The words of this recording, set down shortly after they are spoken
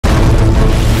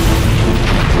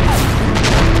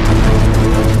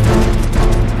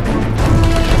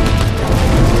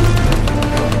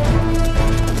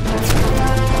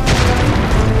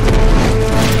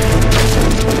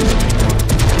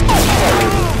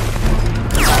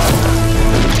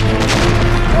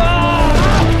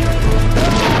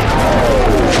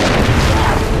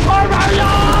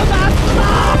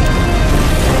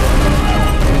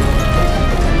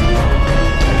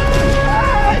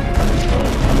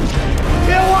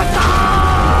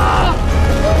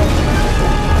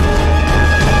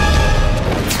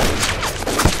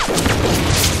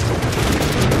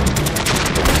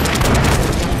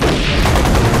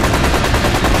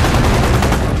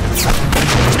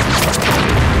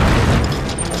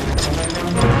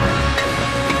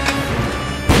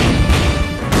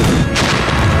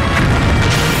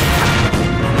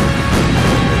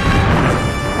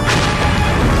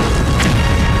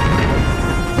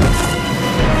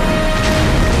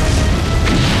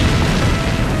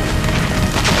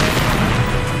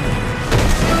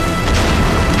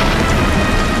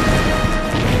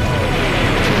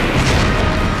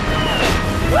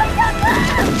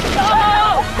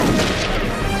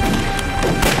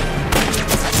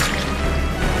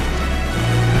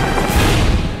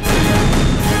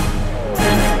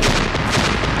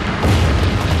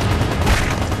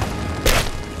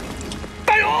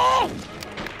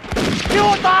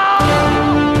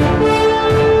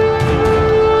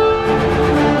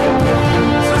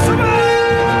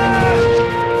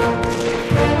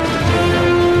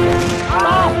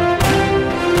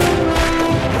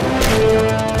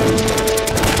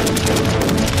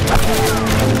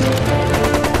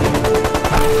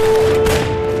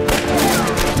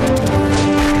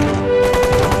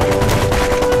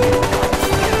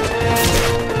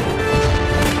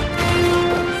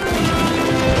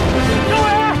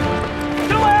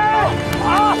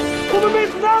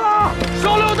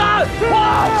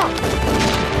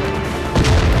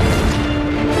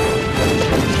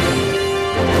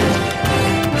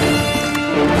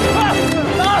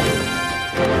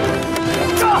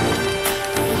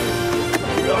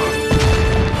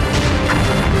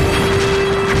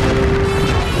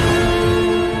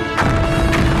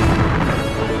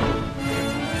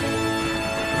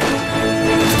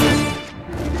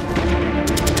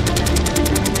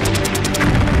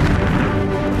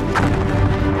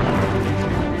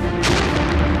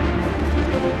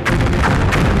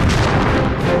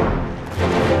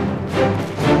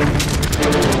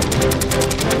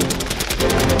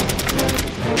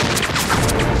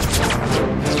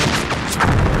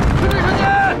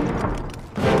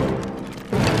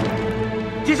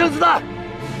弹，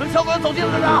等小鬼子走近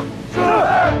了再打。是。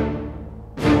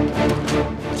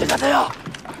检查弹药。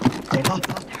好。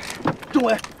政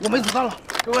委，我没子弹了。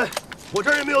政委，我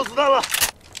这儿也没有子弹了。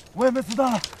我也没子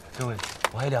弹了。政委，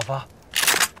我还有2发。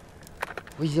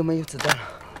我已经没有子弹了。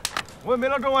我也没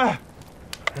了，政委。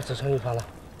我只剩1发了。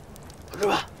同志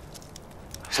们，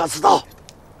上刺刀。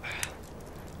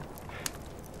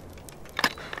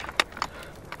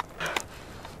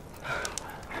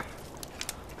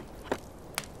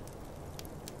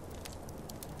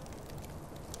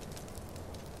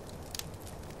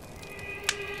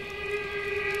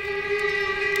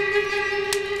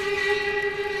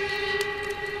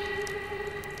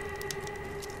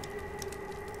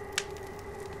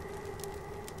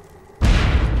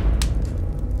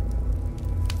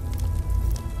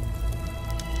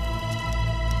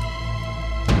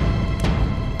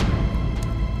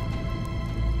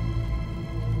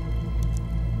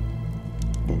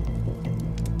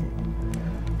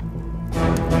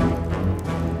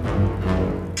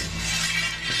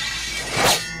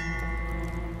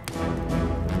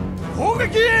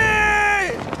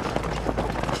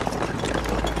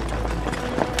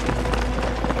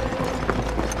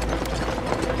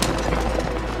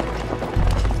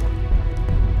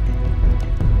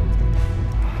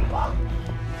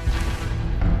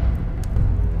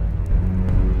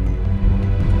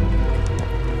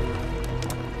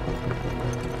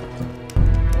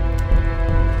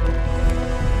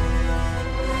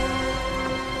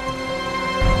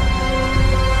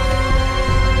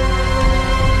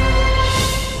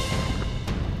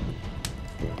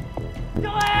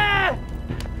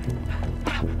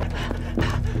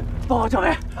 报告政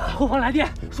委，后方来电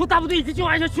说大部队已经进入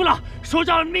安全区了，首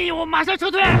长命令我马上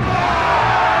撤退。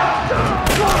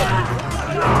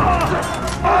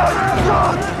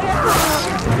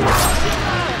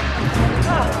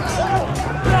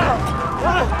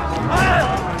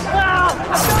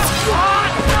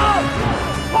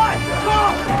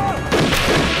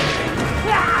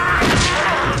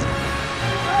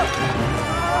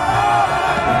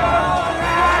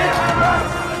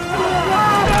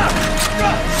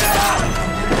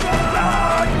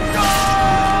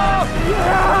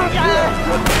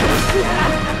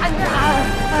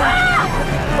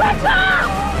快撤！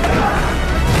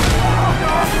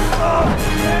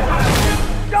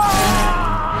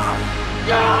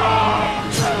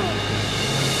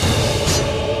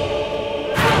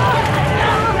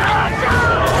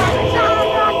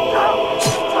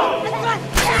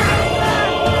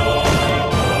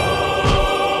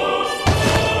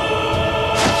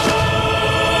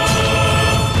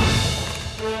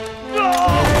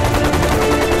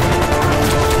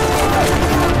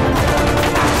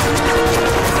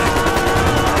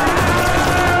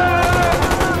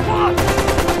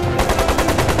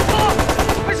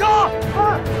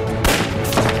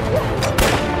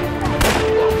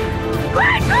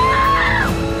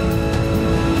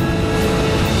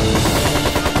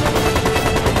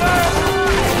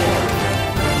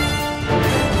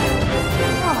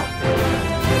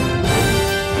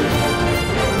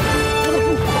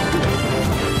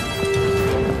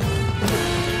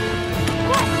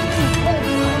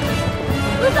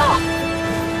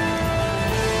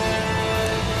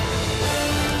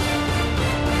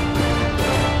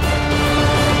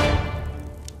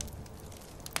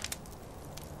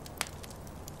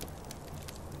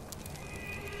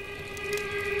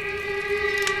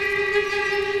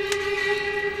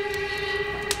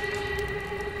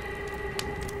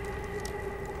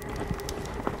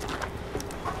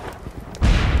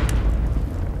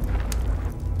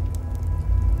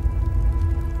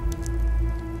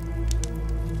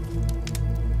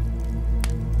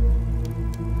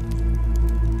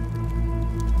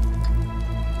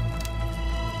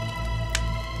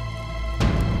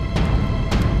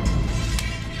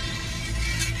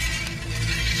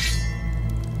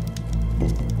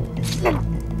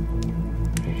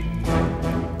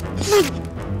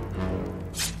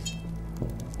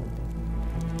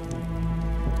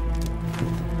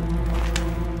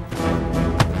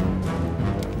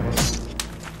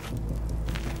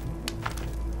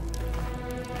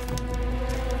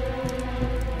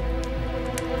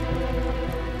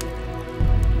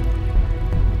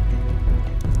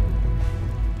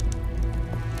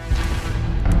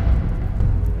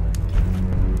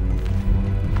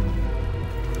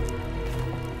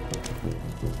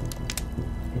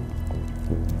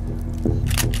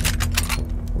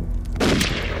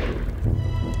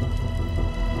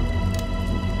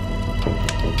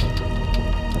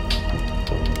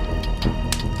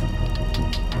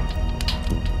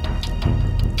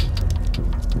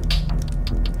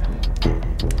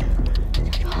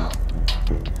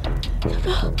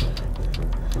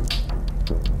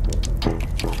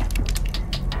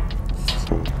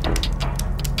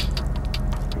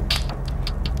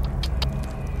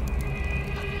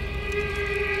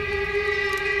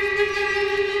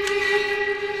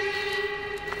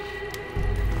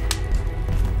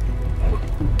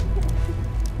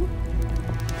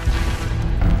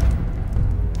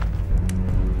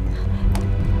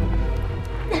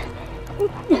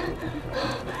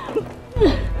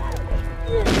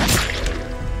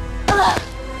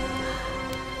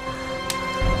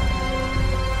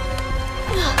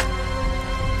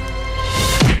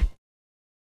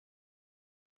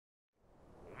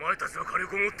前たちの火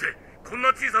力を持ってこん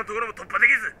な小さなところも突破で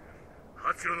きず、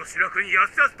八郎の主力にや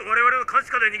すやすと我々の監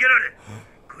視下で逃げられ、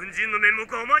軍人の面目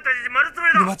はお前たちに丸つぶ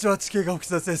れだ。町は地形が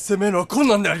複雑で攻めるのは困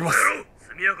難であります。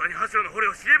速やかに八郎の捕虜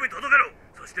を司令部に届けろ。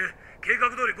そして計画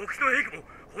通り極秘の兵器も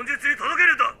本日に届け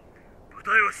るんだ。部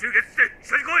隊を集結して一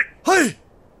緒に来い。はい。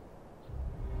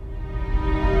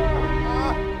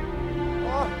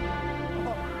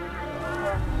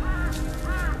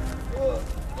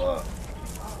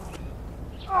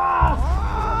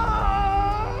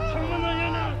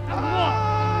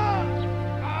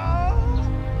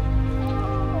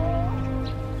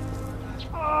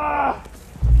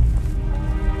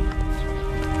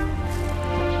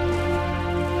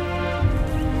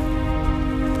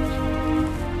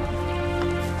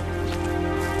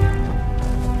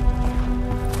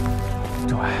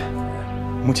政委，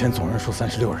目前总人数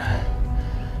36人，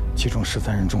其中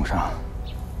13人重伤，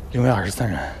另外23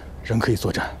人仍可以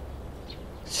作战，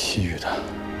其余的……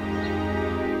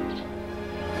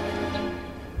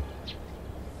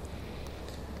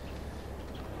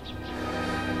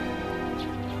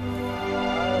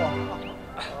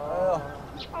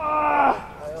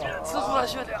吃出来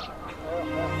血点。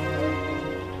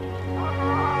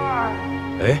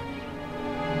哎，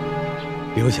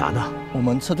刘霞呢？我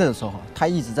们撤退的时候，他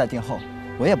一直在殿后，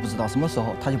我也不知道什么时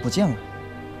候他就不见了。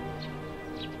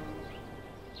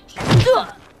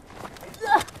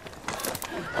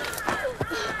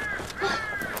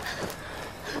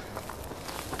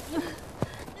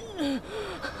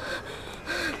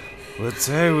我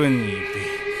再问你一遍，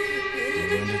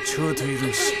你们的撤退路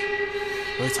线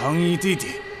和藏匿地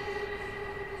点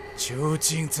究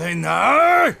竟在哪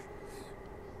儿？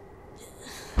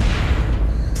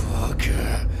八哥，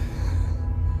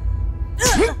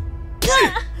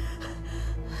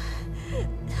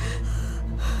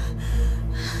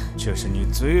这是你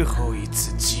最后一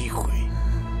次机会。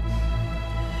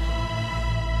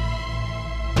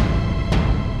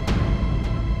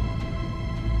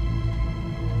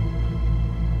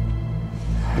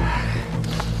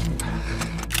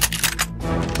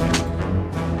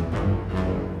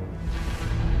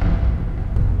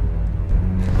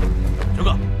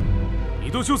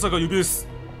移動調査が指です。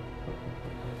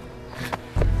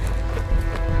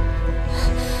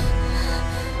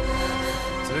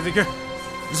連れて行け。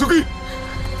急ぎ。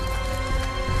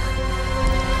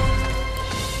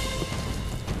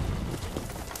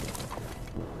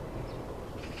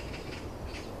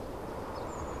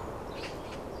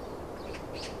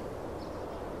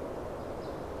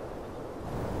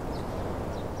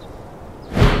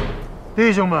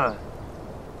弟兄们，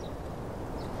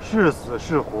是死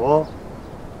是活，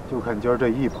就看今儿这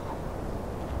一把。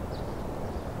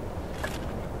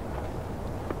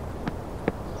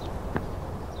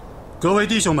各位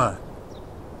弟兄们，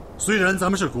虽然咱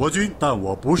们是国军，但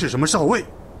我不是什么少尉。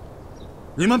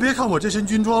你们别看我这身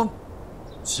军装，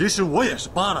其实我也是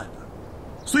扒来的。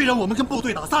虽然我们跟部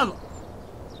队打散了，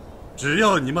只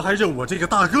要你们还认我这个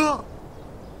大哥，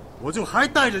我就还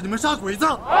带着你们杀鬼子。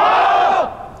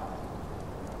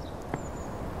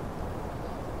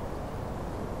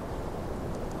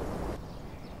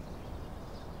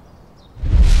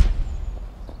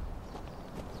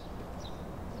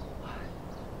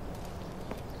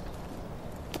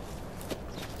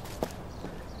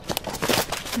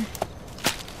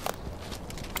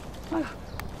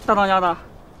大当家的，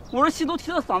我这心都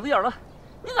提到嗓子眼了，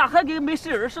你咋还跟没事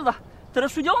人似的，在这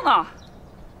睡觉呢？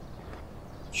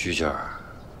菊姐儿，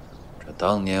这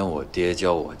当年我爹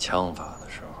教我枪法的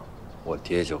时候，我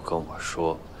爹就跟我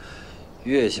说，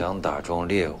越想打中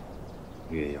猎物，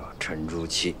越要沉住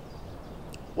气。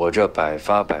我这百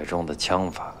发百中的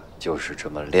枪法就是这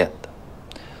么练的。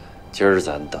今儿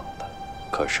咱等的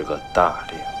可是个大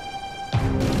猎物。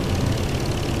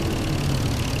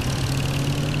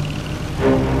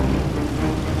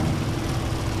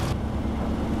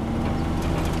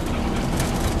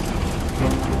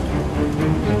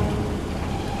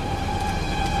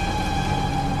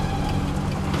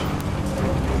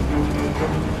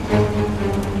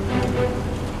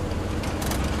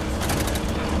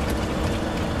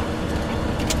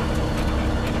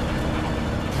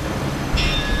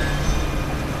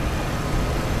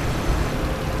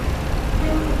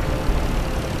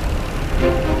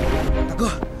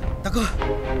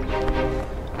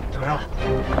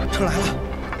车来了，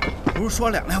不是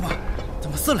说2辆吗？怎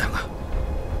么4辆啊？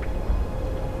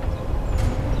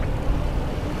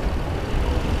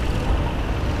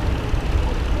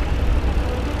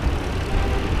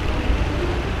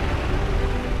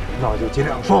那就尽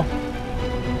量说，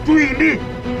注意力。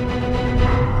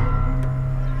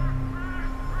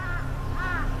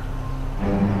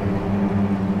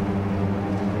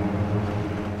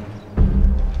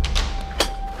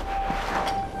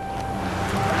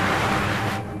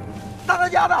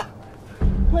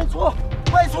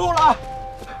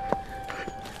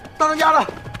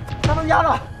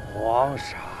装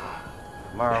傻，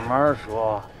慢慢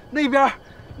说。那边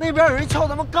有人撬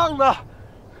咱们杠子。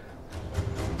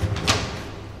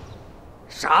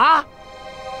啥？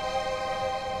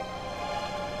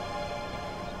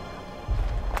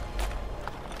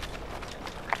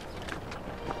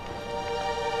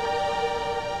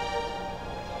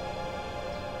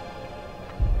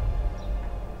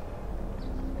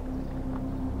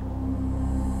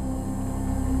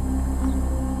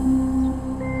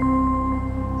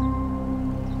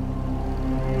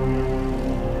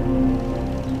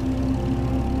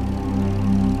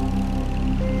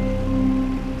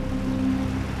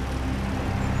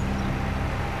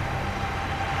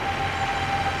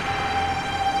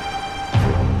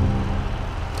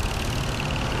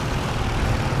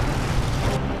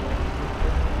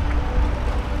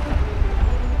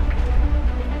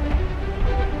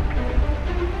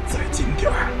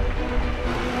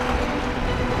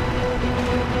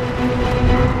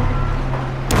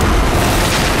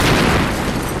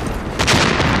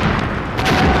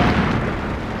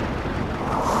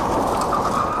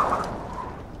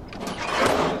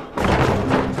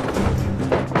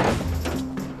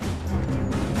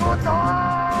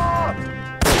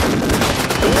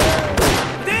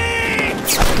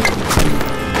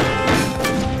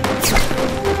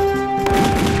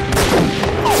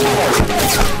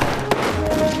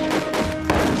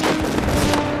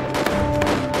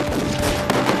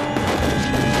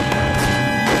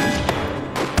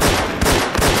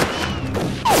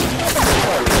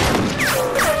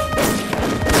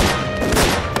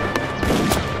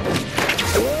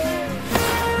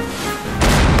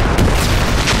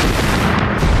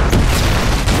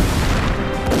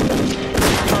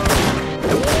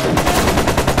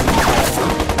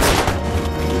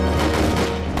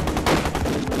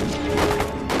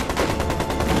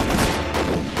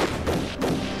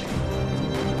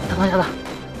大家的，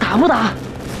打不打？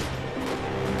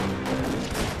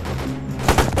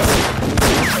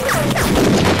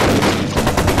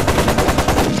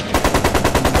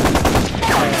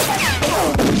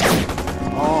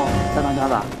哦，大当家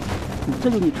的，这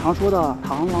就你常说的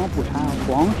螳螂捕蝉，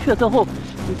黄雀在后，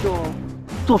就叫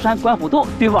坐山观虎斗，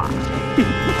对吧？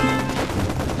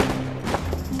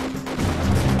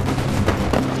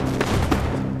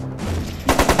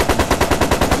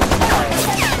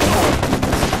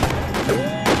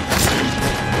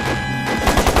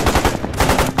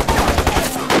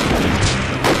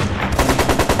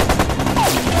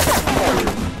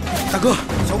大哥，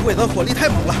小鬼子火力太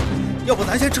猛了，要不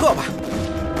咱先撤吧。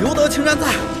留得青山在，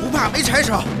不怕没柴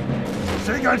烧。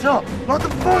谁敢撤，老子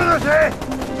放了谁！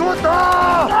给我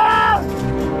打！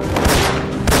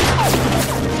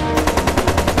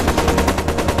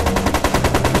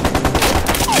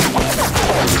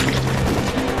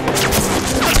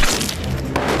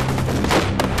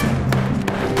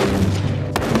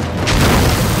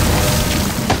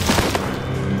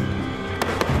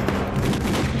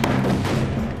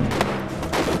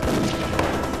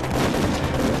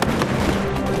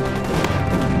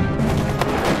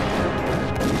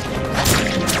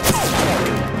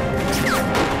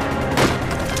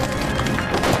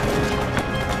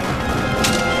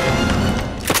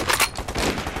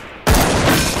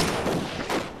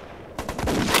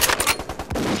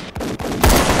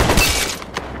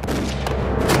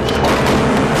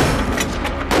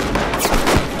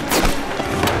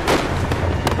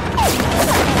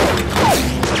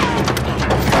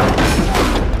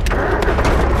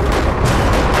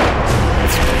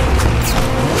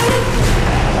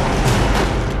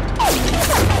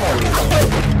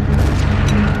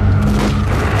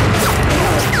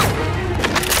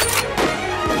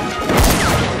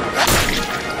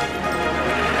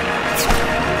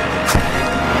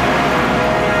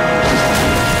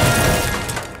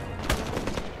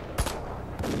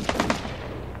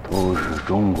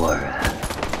中国人，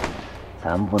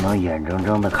咱不能眼睁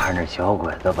睁的看着小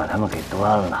鬼子把他们给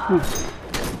端了。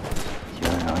今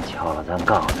儿能撬了咱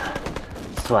杠子，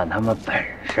算他们本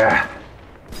事。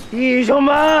弟兄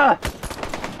们，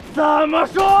怎么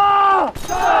说？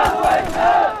战鬼子，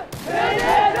别别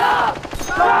的，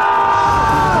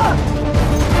杀！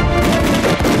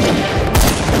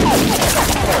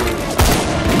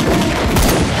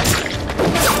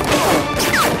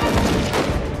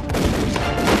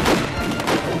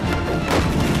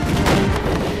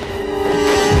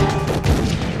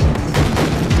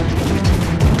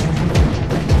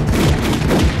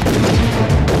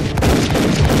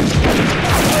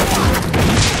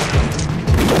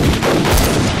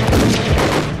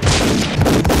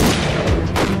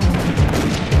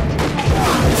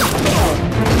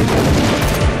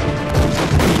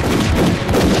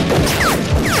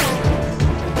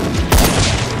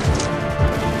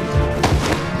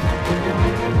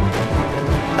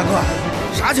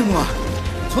啥情况？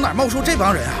从哪儿冒出这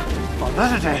帮人啊？管他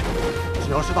是谁，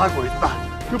只要是打鬼子的，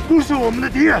这不是我们的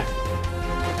敌人。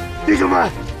弟兄们，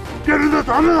该轮到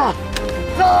咱们了，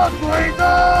杀鬼子！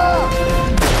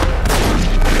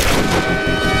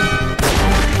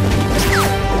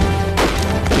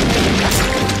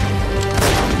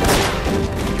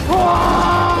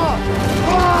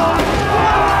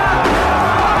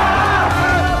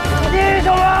弟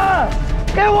兄们，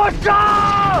给我上！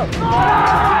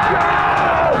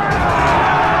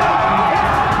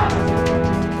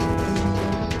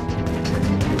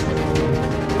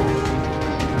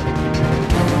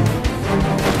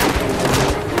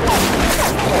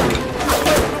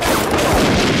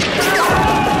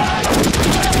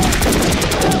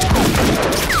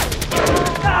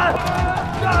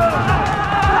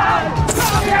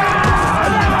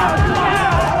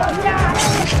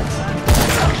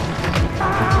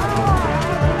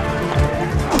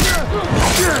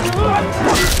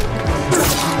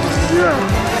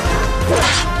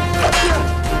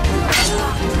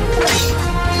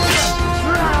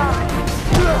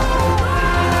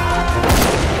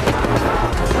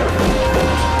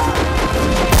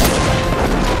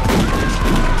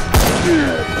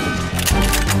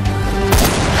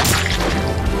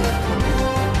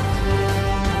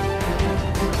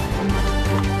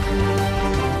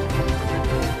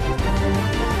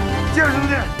谢兄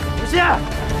弟，不谢。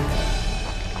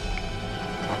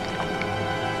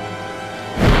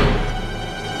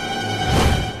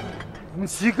洪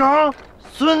其刚、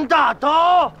孙大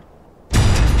刀。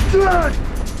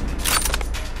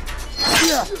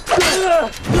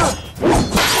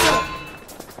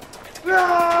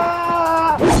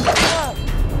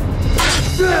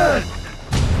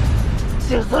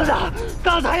姓孙的，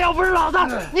刚才要不是老子，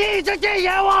你已经进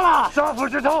阎王了。杀父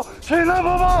之仇，谁能不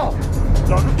报？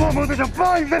老子做梦都想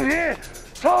扒你的皮，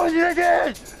抽你的筋！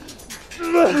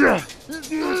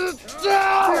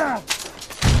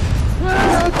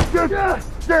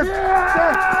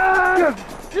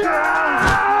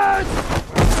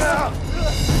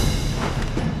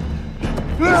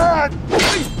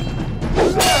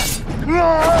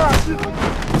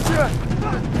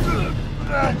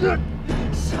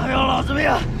想要老子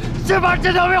命，先把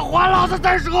这条命还老子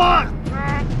再说。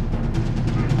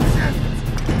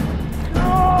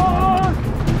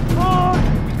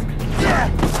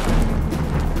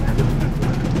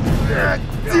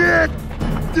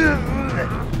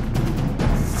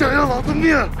想要老子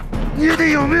命，你也得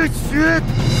有命学。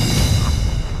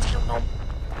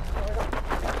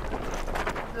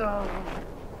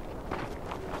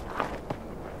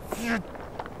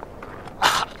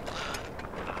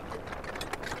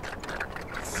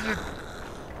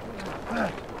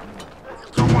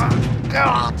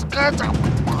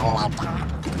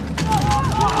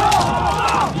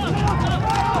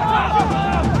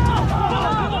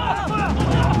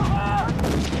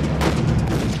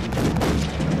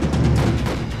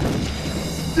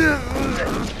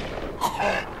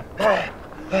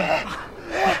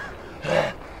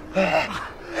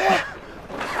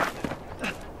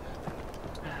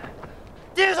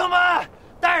弟兄们，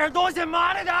带着东西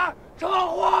麻利点，撤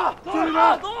货！兄弟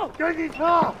们，赶紧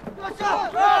撤！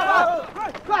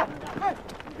快！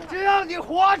只要你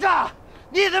活着，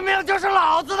你的命就是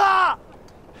老子的。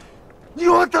你给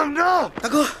我等着！大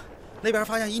哥，那边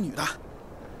发现一女的。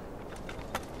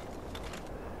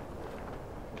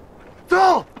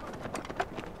走！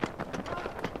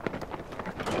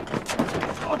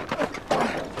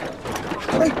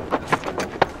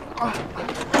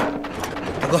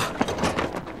大哥，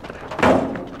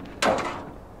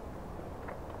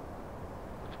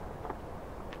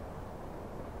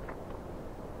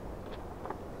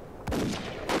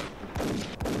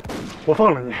我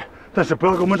放了你，但是不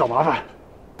要给我们找麻烦。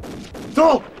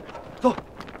走，走。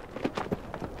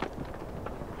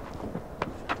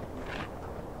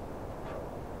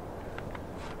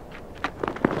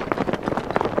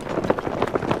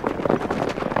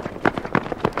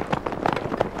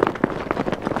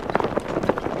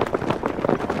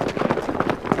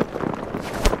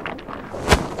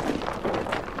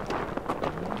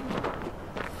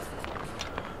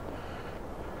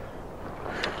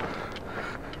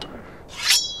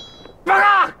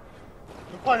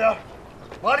快点，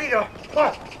麻利点，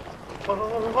快！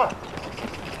快！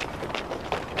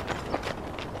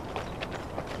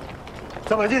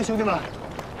加把劲，兄弟们！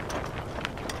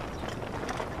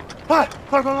快！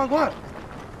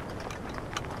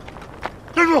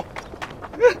站住！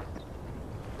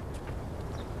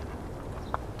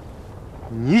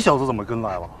你小子怎么跟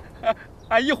来了？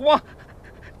俺一慌，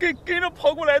跟着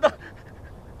跑过来的。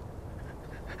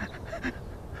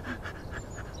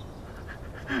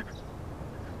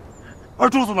二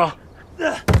柱子呢？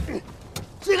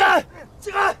起开！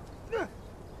起开！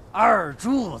二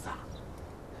柱子，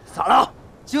咋了？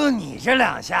就你这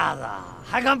两下子，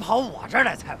还敢跑我这儿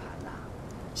来裁判呢？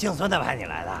姓孙的派你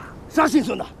来的？啥姓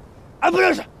孙的？俺不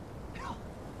认识。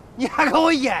你还给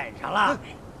我演上了？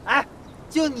哎，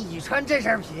就你穿这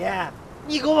身皮，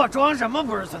你给我装什么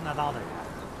不是孙大刀的人？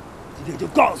今天就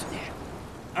告诉你，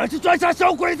俺是专杀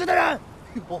小鬼子的人。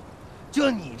哟，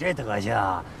就你这德行，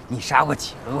你杀过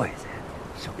几个鬼子呀？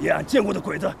少爷，俺见过的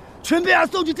鬼子，全被俺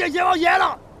送去见阎王爷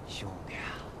了。兄弟啊，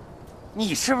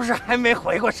你是不是还没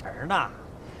回过神呢？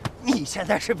你现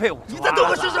在是被我抓了。你再动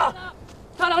我试试。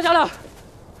大梁小梁，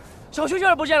小蛐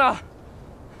蛐不见了。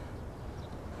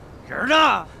人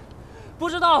呢？不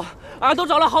知道，俺都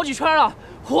找了好几圈了，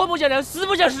活不见人，死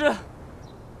不见尸。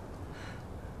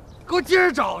给我接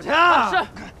着找去！是。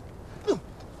给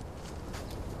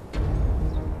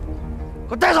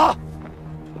我带走！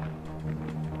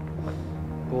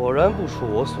果然不出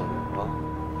我所料啊，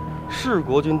是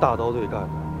国军大刀队干的。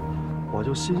我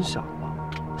就心想了，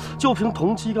就凭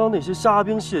同期刚那些虾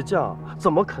兵蟹将，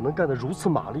怎么可能干得如此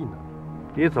马力呢？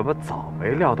你怎么早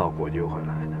没料到国军会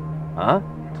来呢？啊，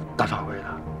大掌柜的，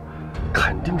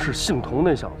肯定是姓童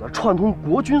那小子串通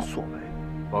国军所为。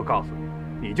我告诉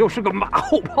你，你就是个马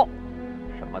后炮。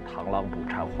什么螳螂捕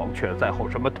蝉，黄雀在后，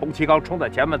什么同期刚冲在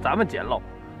前面，咱们捡漏。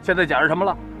现在讲是什么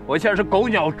了？我现在是狗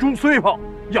咬猪碎炮，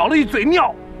咬了一嘴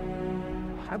尿，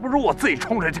还不如我自己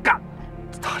冲上去干。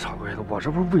大掌柜的，我这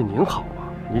不是为您好吗？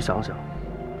你想想，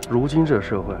如今这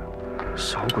社会，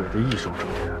小鬼子一手遮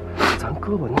天，咱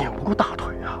胳膊拧不过大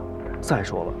腿啊。再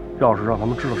说了，要是让他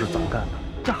们知道是咱干的，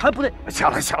这还不得？行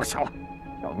了，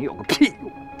要你有个屁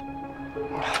用！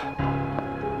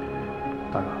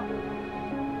大哥，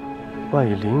万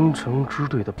一临城支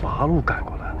队的八路赶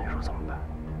过来，你说怎么办？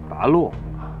八路，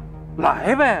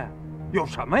来呗，有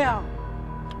什么呀？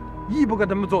一不跟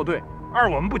他们作对，二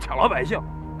我们不抢老百姓，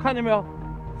看见没有？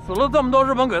死了这么多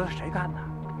日本鬼子，谁干的？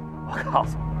我告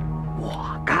诉你，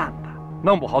我干的。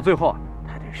弄不好最后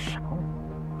他得赏我。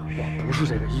我不是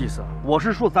这个意思，我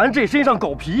是说咱这身上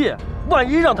狗皮，万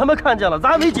一让他们看见了，咱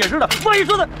还没解释呢。万一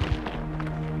说的，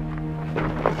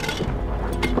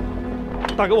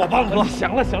大哥，我帮你了。行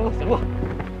了，他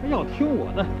要听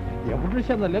我的，也不知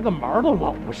现在连个毛都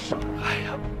捞不上。哎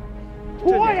呀，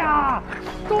脱呀！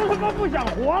都他妈不想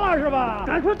活了是吧？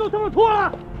干脆都他妈脱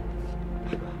了！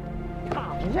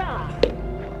躺下！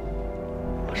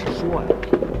我是说呀，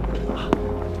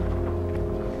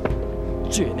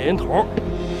这年头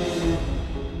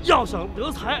要想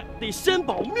得财，得先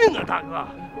保命啊，大哥！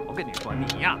我跟你说，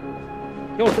你呀，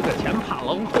又是个前怕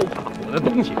龙后怕虎的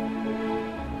东西。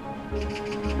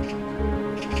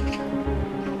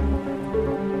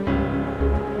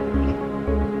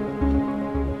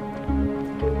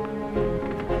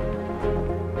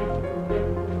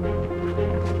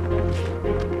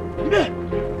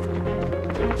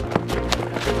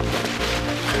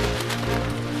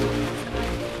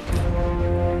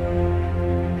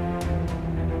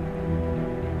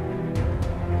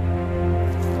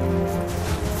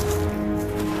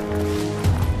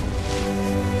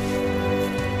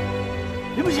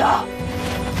你们想？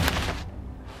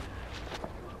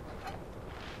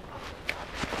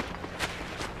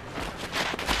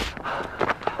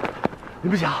你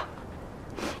们想？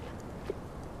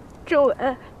政委，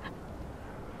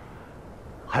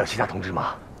还有其他同志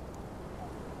吗？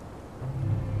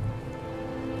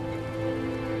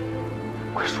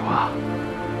快说啊！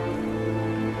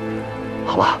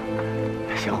好了，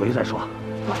先回去再说。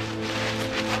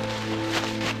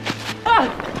啊！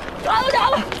抓住脚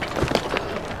了！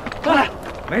来，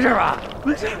没事吧？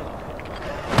没事。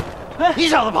你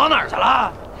小子跑哪儿去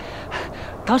了？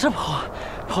当时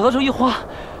跑到这一晃，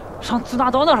上孙大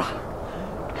刀那儿了。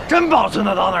真跑孙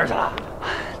大刀那儿去了？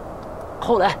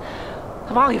后来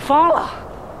他把我给放了。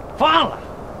放了？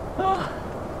啊！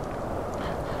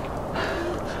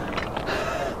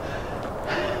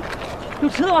有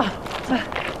吃的吗？来。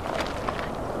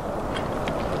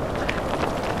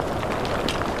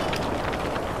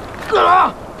各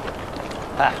郎，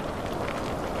哎，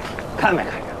看没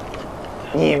看见？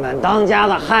你们当家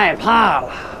的害怕了，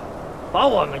把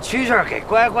我们蛐蛐给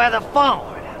乖乖的放回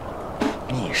来了。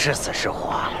你是死是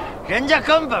活，人家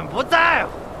根本不在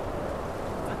乎。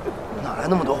哪来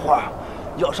那么多话？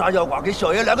要杀要剐，给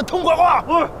小爷来个痛快话。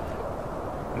不是，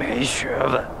没学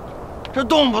问，这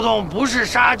动不动不是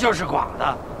杀就是剐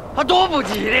的，他多不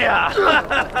吉利啊！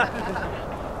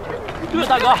对了，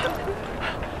大哥，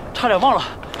差点忘了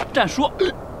战书。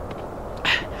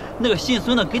那个姓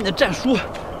孙的给你的战书，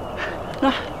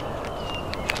那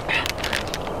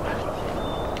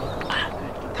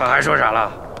他还说啥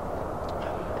了？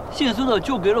轻松的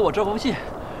就给了我这封信，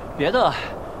别的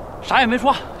啥也没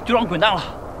说，就让滚蛋了。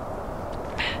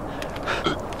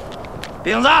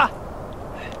饼子，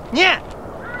念。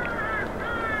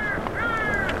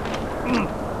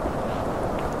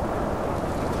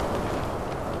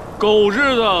狗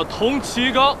日的铜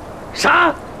旗纲。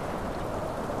啥？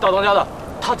大当家的，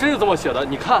他真是这么写的，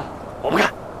你看。我不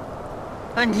看。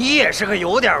那你也是个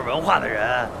有点文化的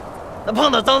人，那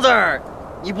碰到脏字儿，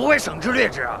你不会省之略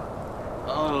之啊？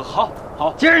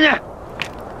好，接着念。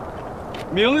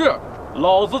明日，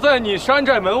老子在你山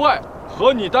寨门外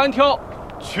和你单挑，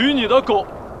取你的狗。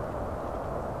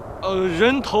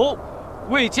人头，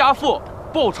为家父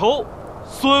报仇，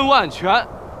孙万全。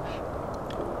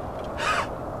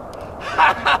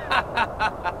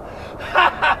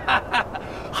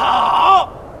好，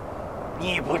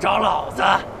你不找老子，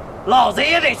老子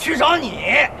也得去找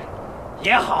你，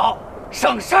也好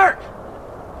省事儿。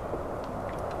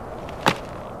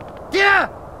爹，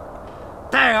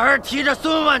戴儿提着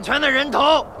孙万全的人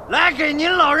头来给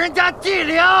您老人家祭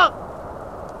灵。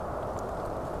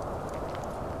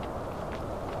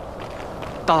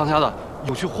大当家的，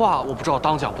有句话我不知道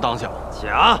当讲不当讲。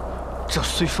讲，这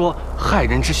虽说害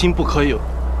人之心不可有，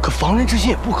可防人之心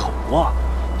也不可无啊。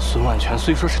孙万全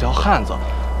虽说是条汉子，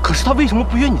可是他为什么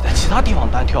不约你在其他地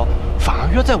方单挑，反而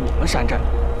约在我们山寨？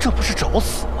这不是找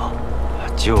死吗？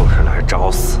就是来找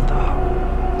死的。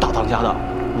大当家的，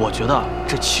我觉得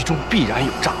这其中必然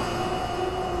有诈。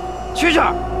蛐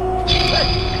蛐，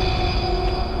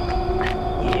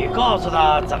你告诉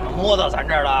他怎么摸到咱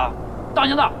这儿的？大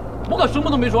娘的，我可什么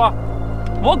都没说，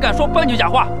我敢说半句假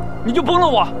话，你就崩了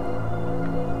我。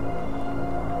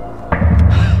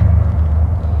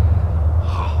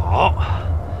好，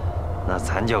那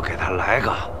咱就给他来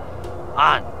个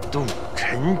暗度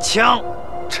陈仓。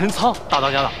陈仓，大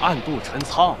当家的，暗度陈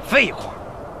仓。废话，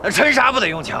那陈啥不得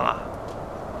用枪啊？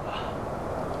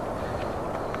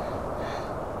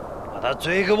把他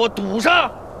嘴给我堵上！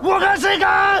我看谁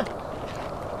敢！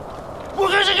我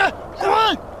看谁敢！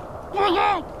滚！滚！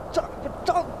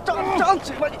张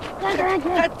嘴吧你！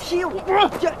还踢我！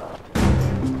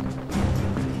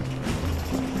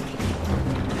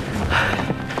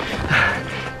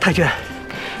太君，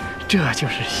这就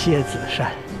是蝎子山。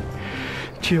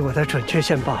据我的准确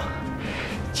线报，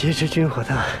劫持军火的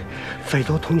匪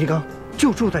徒童金刚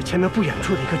就住在前面不远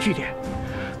处的一个据点，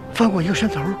翻过一个山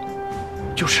头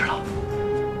就是了。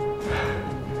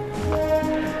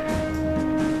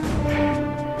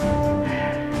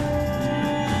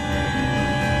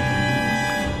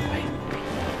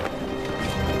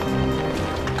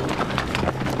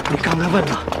你刚才问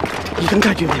了，你跟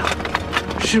太君没有？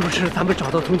是不是咱们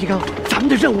找到童金刚，咱们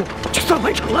的任务就算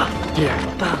完成了？爹，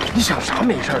你想啥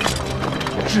没事的？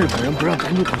日本人不让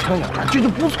咱去堵枪眼儿，这就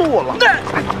不错了。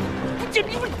这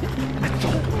你们走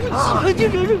啊！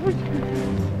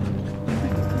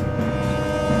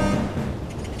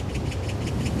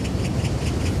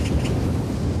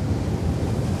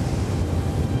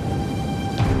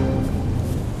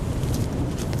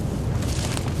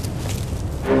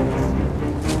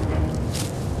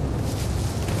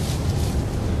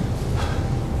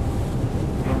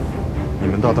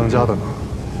大当家的呢？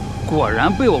果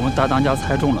然被我们大当家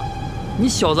猜中了，你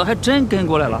小子还真跟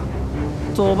过来了。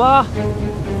走吧，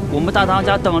我们大当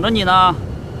家等着你呢。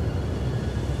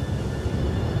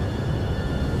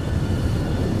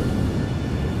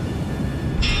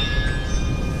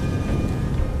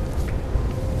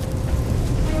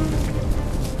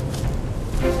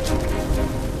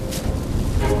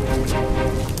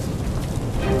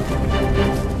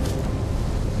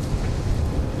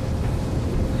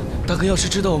大哥要是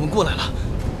知道我们过来了，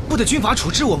不得军法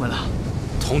处置我们了。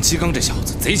童其刚这小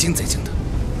子贼精贼精的，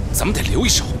咱们得留一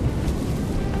手。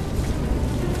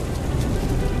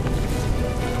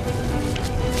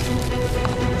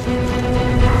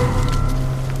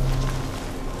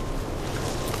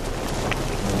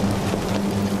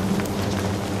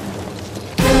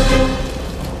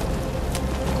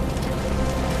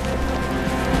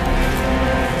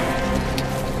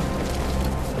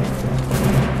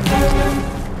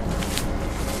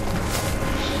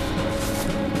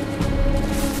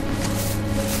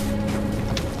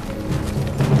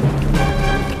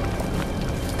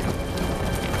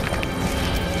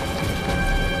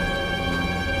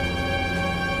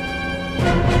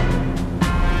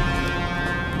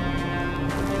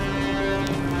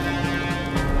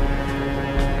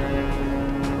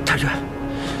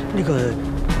那个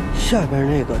下边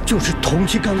那个就是铜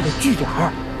旗岗的据点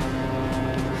儿。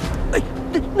哎，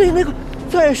那个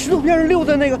在石头边上溜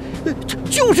达那个，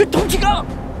就是铜旗岗。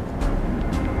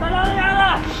大当家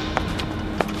的，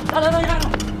大当家的，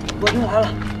我听来了。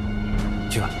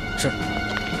去吧，是。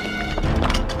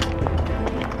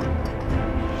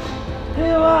弟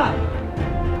兄们，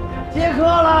接客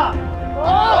了！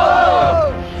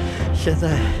哦！现在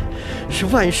是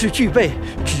万事俱备，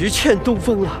只欠东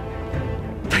风了。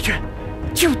太君，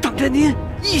就等着您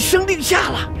一声令下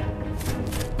了。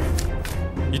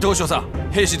伊藤少佐、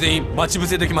兵士全員待ち伏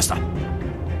せできました。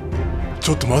ち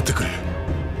ょっと待ってくれ。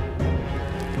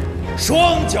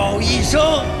双脚一伸，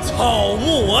草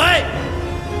木哀；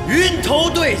云头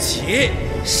对起，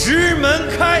石门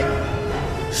开。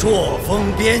朔风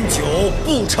边酒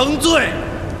不成醉，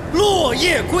落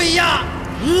叶归鸦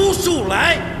无数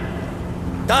来。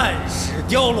但使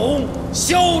雕龙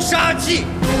消杀气，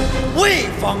未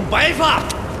访白发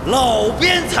老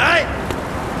边才。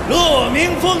乐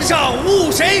鸣风上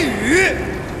误谁语？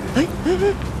哎，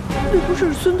那不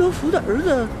是孙德福的儿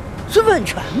子孙万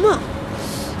全吗？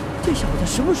这小子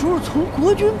什么时候从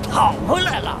国军跑回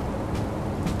来了？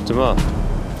怎么，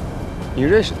你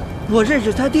认识他？我认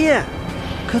识他爹，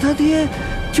可他爹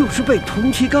就是被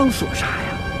童其刚所杀呀。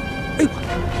哎呦，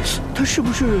他是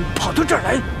不是跑到这儿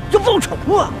来要报仇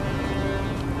啊？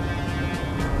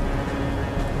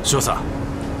少佐、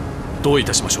どうい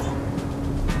たしましょう？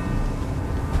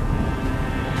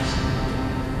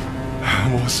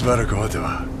もうしばらく待て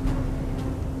ば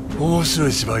面白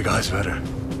い芝居が始まる。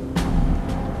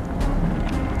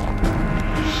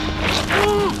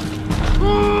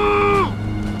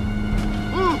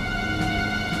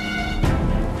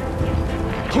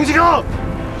童其刚，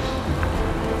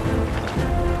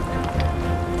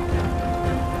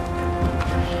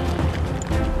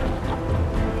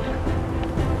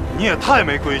你也太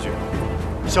没规矩了！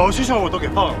小蛐蛐我都给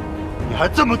放了，你还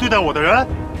这么对待我的人？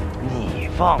你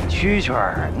放蛐蛐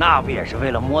儿，那不也是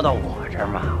为了摸到我这儿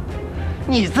吗？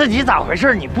你自己咋回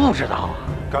事？你不知道啊？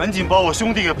赶紧把我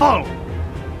兄弟给放了，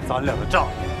咱俩的账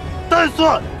单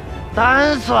算。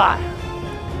单算。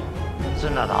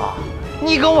孙大刀，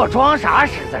你跟我装啥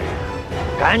实在人？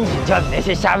赶紧叫你那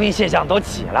些虾兵蟹将都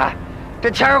起来，这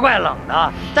天儿怪冷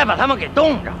的，再把他们给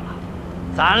冻着了。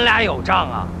咱俩有账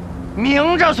啊，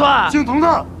明着算。姓童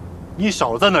的，你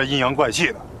少在那阴阳怪气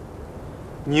的。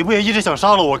你不也一直想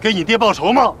杀了我，给你爹报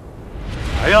仇吗？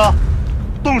来呀，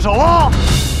动手啊！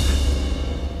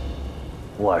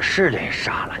我是得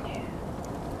杀了你，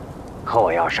可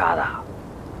我要杀的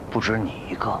不止你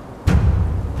一个。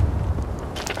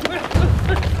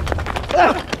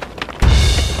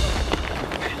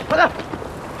快点！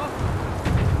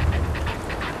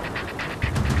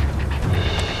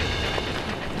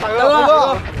大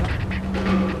哥！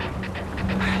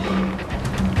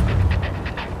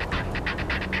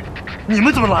你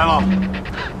们怎么来了？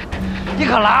你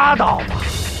可拉倒吧！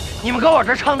你们搁我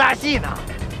这唱大戏呢。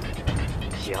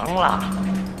行了，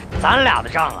咱俩的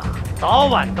账啊，早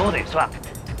晚都得算。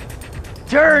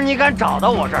今儿你敢找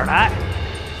到我这儿来，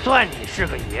算你是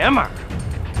个爷们儿。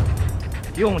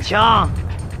用枪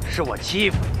是我欺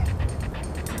负你，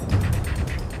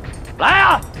来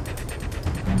呀！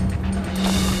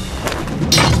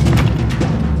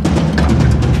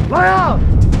来呀！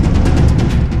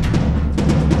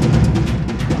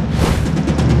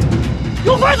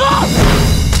有筷子！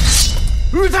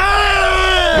入菜！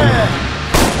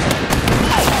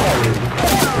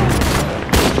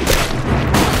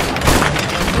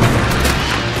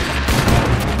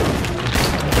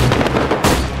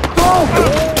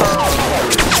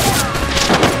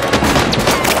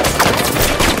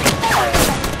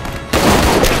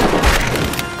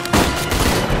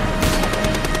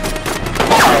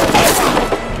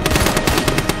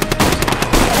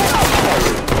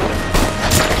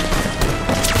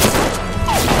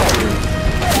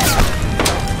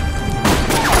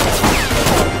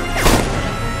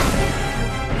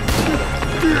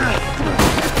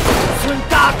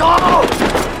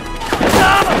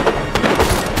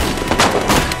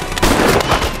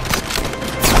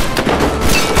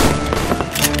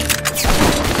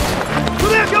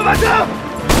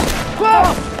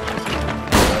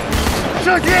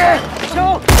射击！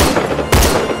走！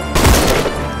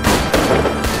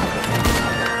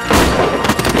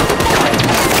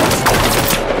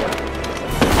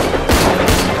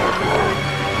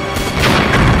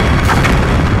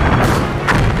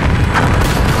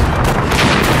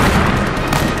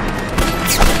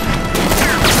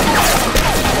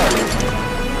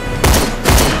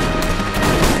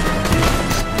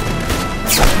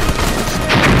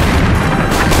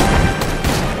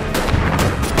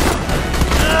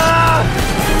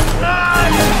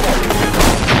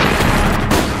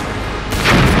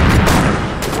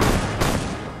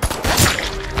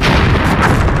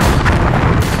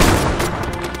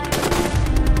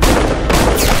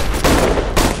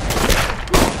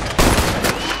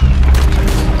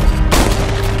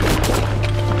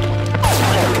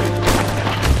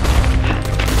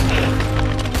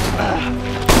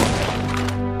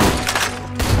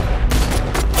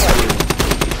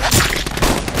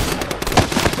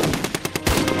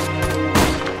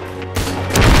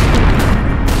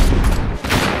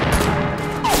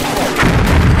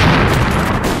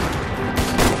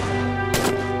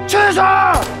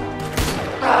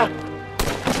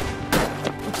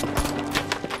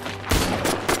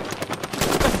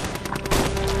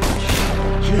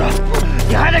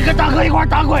你还得跟大哥一块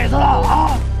打鬼子了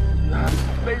啊！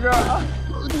没事啊，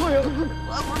我也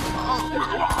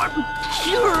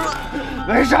气儿了。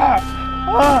没事啊。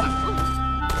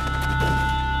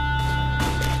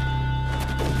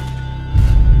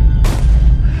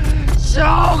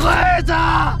小鬼子，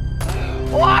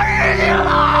我日你老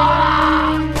了！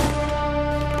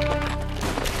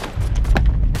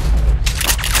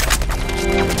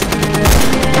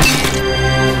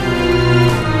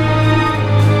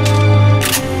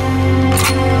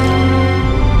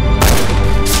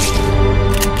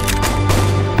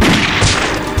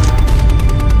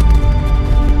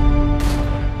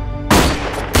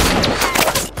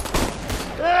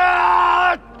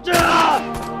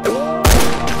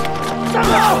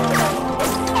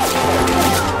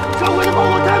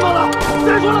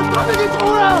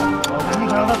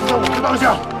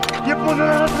也不能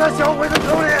让他死在小鬼子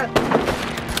手里。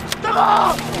大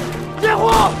哥，接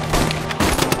火！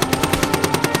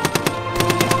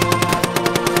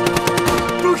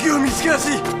武器を見つけ出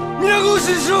し、皆殺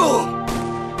しにしろ。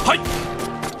はい。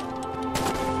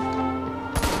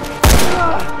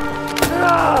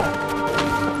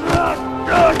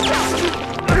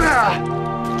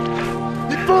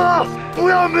你疯了！不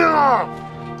要命啊！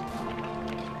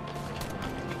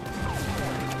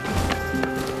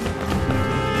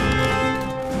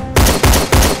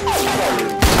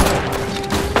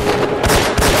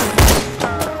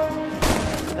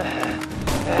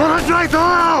把他拽走！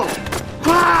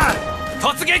快！突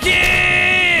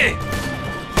撃！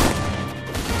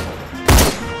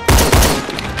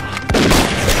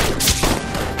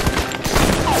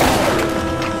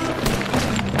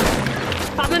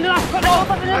大分队，快走！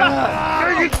大分队！赶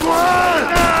紧滚！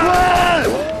滚！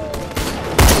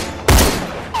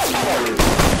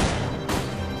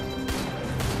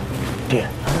爹，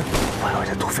我要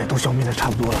这土匪都消灭的差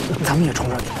不多了，咱们也冲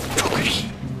上去。冲个屁！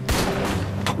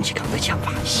童继刚的枪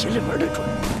法邪了门的准，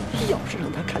要是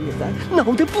让他看见咱，脑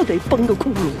袋不得崩个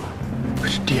窟窿啊！可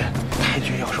是爹，太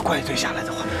君要是怪罪下来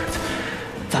的话，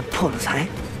咱破了财，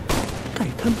带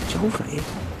他们剿匪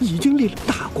已经立了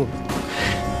大功，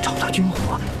找到军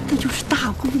火那就是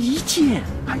大功一件。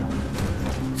还有，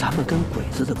咱们跟鬼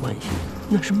子的关系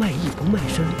那是卖艺不卖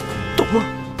身，懂吗？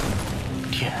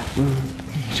爹，你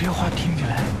这话听起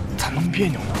来咋那么别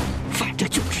扭呢？反正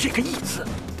就是这个意思。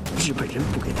日本人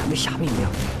不给咱们下命令，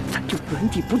咱就原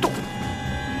地不动，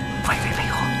外围配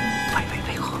合，外围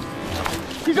配合。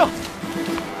立正。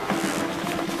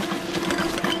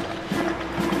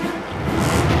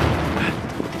哎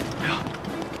呀，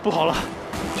不好了，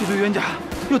这对冤家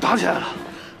又打起来了。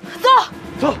走，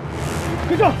走，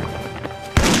立正。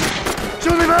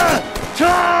兄弟们，撤！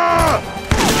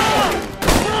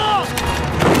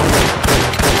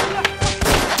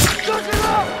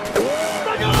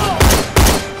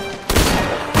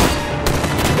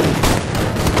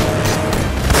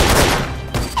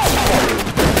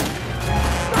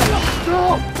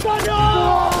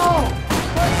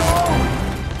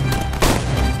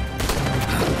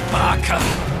バカ！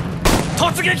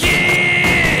突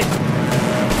撃！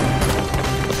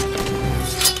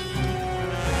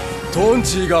トン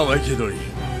チーガンは生き取り、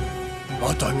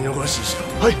あとは見逃しにしろ。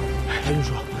はい。太君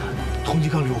说，通缉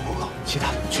刚留活口，其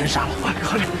他的全杀了。快，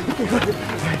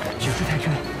举世太君，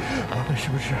我们是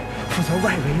不是负责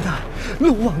外围的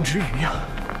漏网之鱼呀？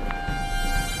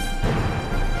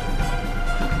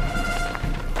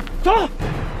走，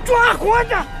抓活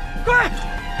着，快！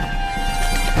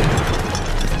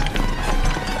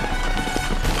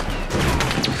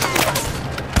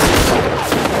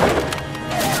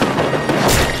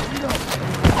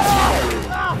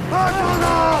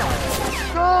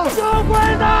小鬼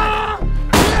子！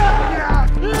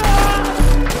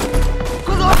快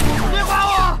走！别管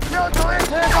我！要走也可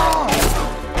以走。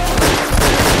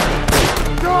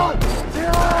走，起来！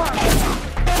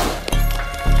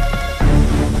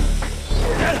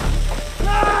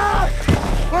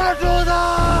快住他！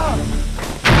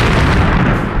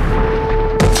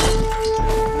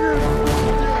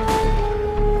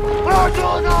快住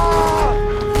他！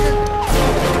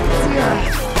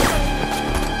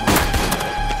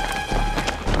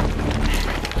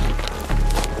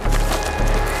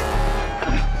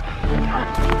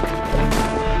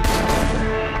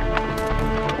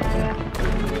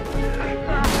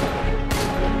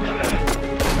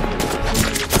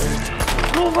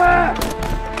土匪，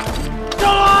上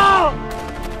了！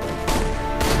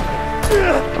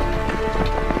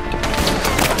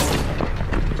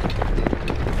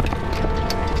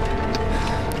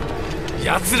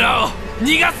奴らを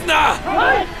逃がすな！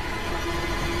はい。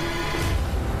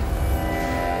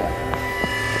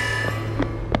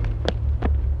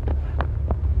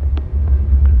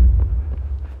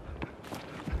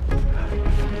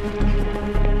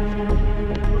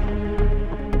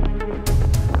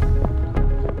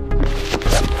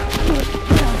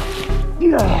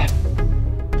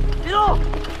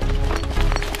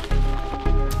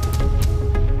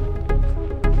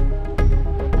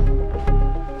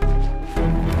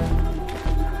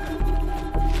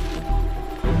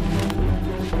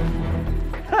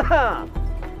哈，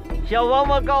小王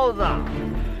八羔子，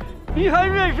你还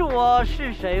认识我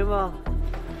是谁吗？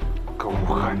狗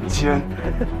汉奸！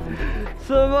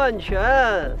孙万全，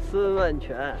孙万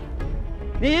全，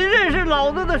你认识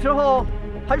老子的时候，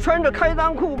还穿着开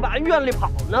裆裤满院里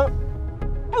跑呢。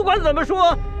不管怎么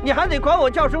说，你还得管我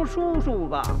叫声叔叔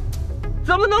吧？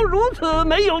怎么能如此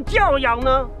没有教养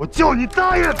呢？我叫你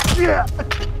大爷！爹！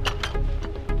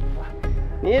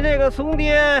你这个怂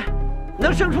爹，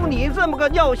能生出你这么个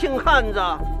尿性汉子，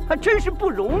还真是不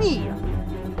容易呀！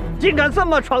竟敢这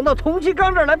么闯到童其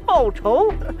刚这儿来报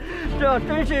仇，这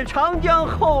真是长江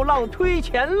后浪推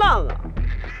前浪啊！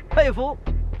佩服，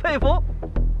佩服！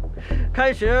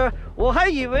开始我还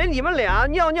以为你们俩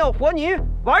尿尿和泥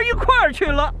玩一块儿去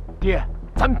了。爹，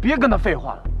咱别跟他废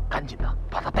话了，赶紧的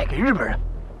把他带给日本人。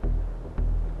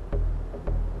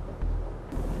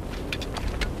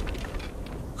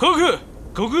ハク、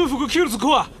国軍服キルズコ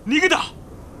は逃げた。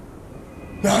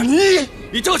何？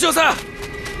伊藤少佐。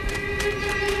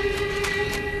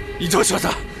伊藤少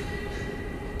佐、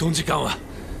トンジカンは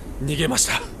逃げまし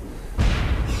た。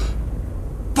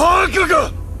バカ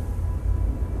か！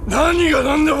何が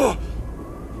何でも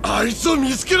あいつを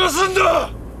見つけ出すんだ！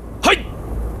はい。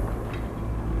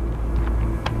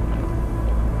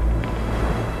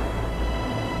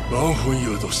王红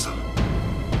叶都死了。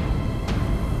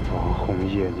王红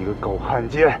叶，你个狗汉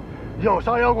奸！要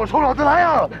杀要剐，冲老子来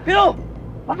啊！别动，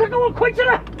把他给我捆起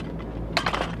来！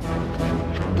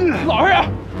老实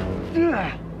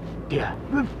点！爹，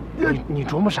你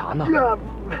琢磨啥呢？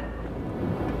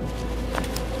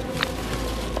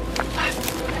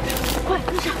快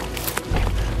跟上！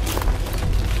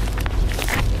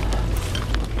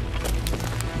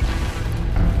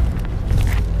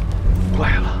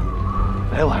坏了，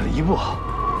来晚了一步，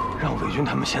让伪军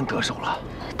他们先得手了。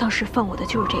当时放我的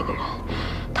就是这个人，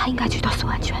他应该知道孙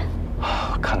万全。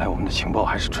看来我们的情报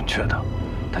还是准确的，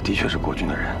他的确是国军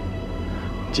的人。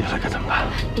接下来该怎么办？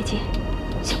别急，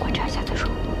先观察一下再说。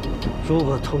如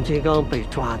果童其刚被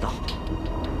抓到，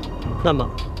那么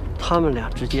他们俩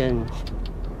之间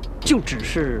就只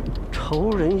是仇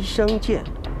人相见，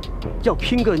要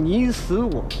拼个你死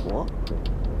我活。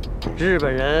日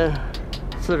本人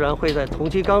自然会在童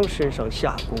其刚身上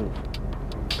下功夫。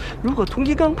如果童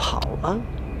其刚跑了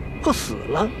或死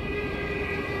了，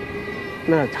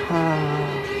那他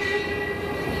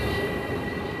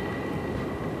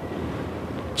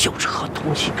就是和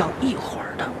童其刚一伙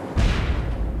儿的，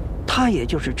他也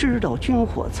就是知道军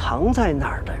火藏在哪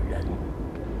儿的人。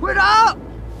会长，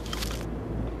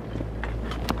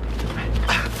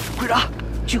会长，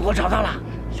军火找到了，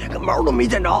连个毛都没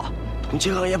见着，童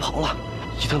其刚也跑了，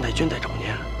伊藤带军带找您，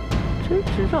真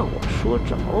是让我说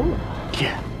着了。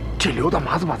爹，这刘大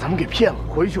麻子把咱们给骗了，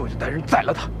回去我就带人宰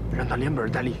了他，让他连本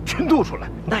带利全吐出来。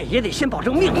那也得先保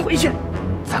证命回去，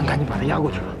咱赶紧把他押过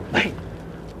去吧。哎，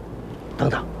等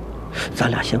等，咱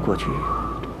俩先过去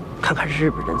看看日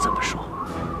本人怎么说，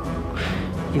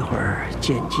一会儿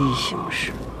见机行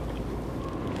事。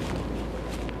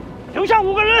留下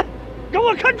5个人，给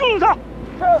我看住他。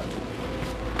是。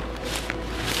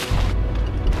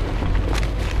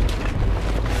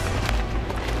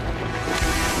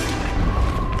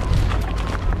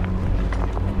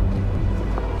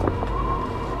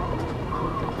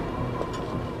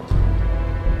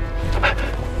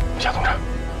夏同志，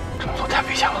这么做太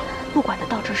危险了。不管他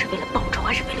到这是为了报仇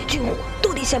还是为了军火，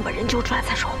都得先把人揪出来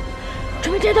再说。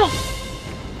准备战斗！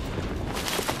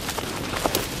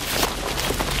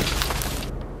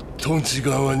童其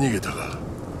刚は逃げたが、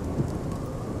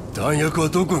弾薬は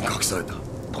どこに隠された？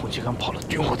童其刚跑了，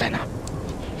军火在哪？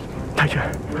大军，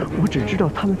我只知道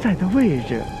他们在的位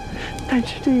置，但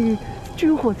是这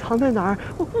军火藏在哪儿，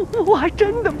我还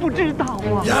真的不知道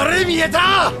啊。やれ見え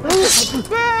た！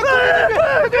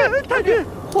太君，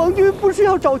皇军不是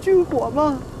要找军火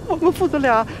吗？我们父子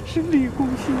俩是立功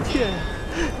心切。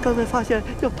刚才发现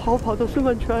要逃跑的孙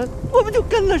万全，我们就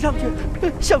跟了上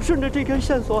去，想顺着这根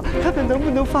线索，看看能不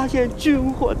能发现军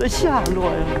火的下落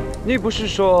呀。你不是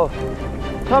说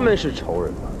他们是仇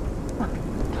人吗？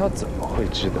他怎么会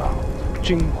知道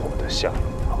军火的下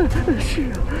落？是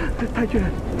啊，太君，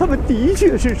他们的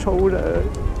确是仇人。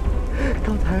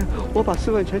刚才我把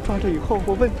孙万全抓着以后，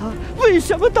我问他为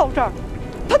什么到这儿，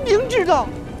他明知道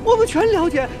我们全了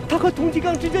解他和童其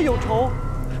刚之间有仇，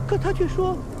可他却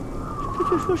说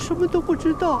什么都不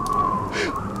知道。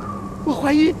我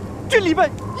怀疑这里面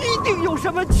一定有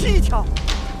什么蹊跷，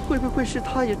会不会是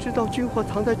他也知道军火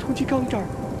藏在童其刚这儿，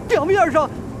表面上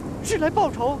是来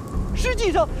报仇，实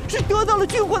际上是得到了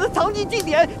军火的藏匿地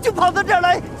点，就跑到这儿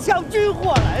来抢军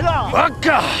火来了。马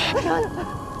嘎！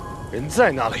人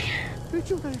在哪里？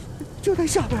就在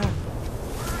下边。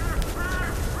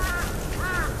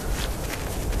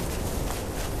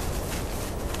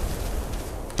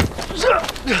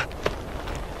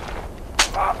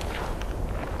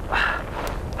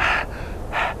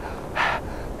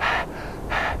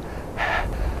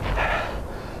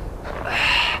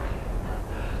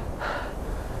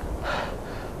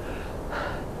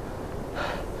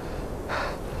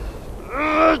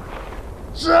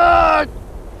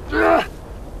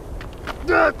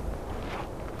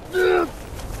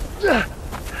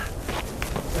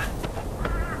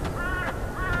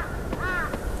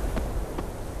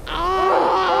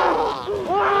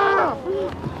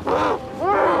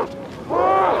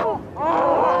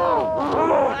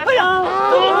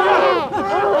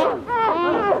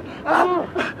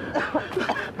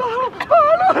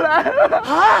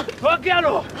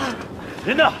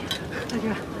人呢？大哥，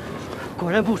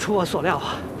果然不出我所料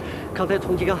啊！刚才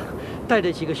童吉刚带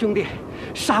着几个兄弟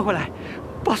杀过来，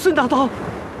把孙大刀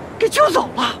给救走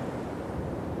了。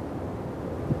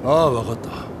ああ、分かった。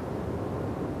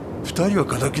2人は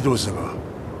敵同士だが、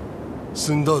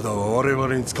孙大刀は我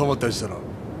々に捕まったりしたら、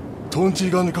トンチ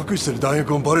ーガンで隠してる弾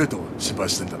薬もバレると心配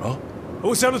してんだな。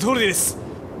おっしゃる通りです。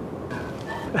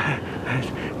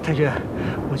太君，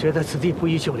我觉得此地不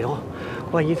宜久留，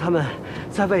万一他们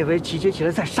在外围集结起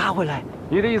来再杀回来。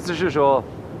你的意思是说，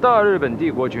大日本帝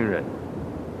国军人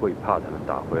会怕他们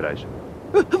打回来是吗？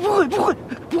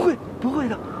不会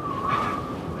的。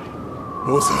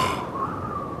王さん、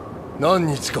何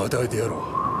日か与えてやろ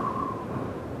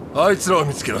う。あいつらを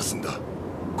見つけ出すんだ。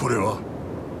これは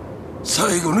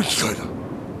最後の機会だ。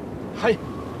はい。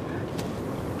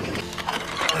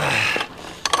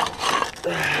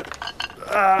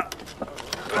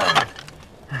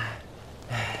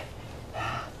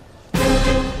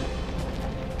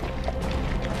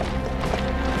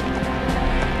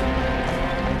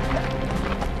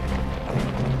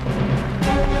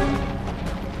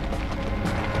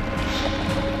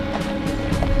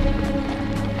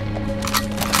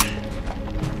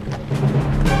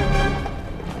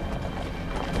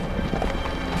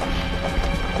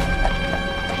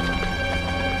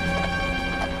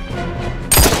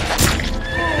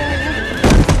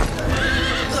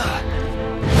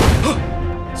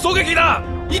狙撃だ！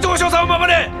伊藤少佐を守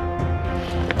れ！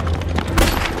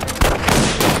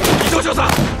伊藤少佐！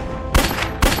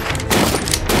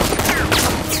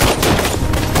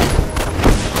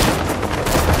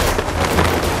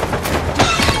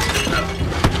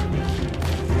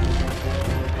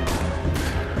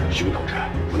徐明同志，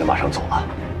我们马上走了。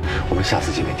我们下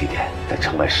次见面地点在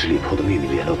城外十里坡的秘密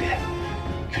联络点，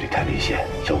这里太危险，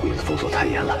小鬼子封锁太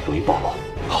严了，容易暴露。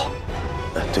好。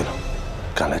对了。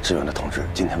赶来支援的同志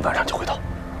今天晚上就会到。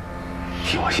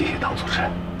替我谢谢唐组织，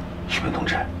徐文同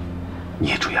志，你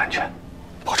也注意安全，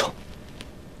保重。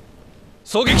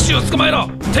狙撃手を捕まえろ！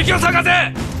敵を探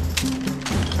せ！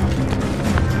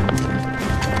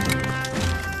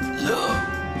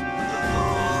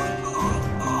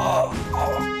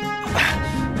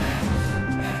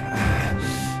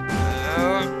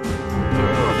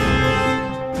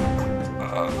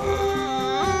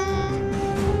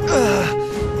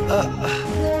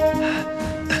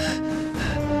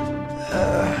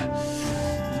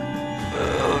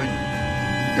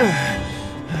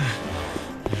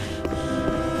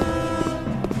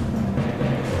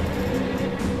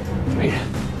没人，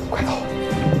快走！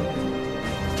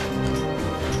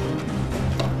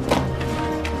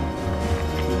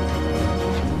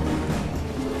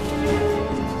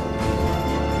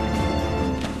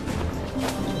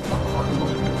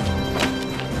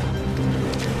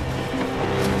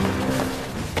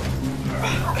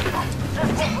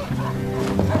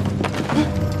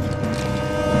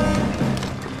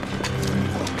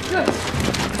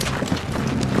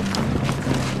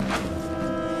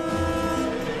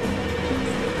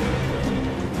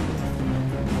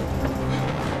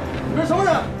这是什么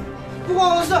人？不关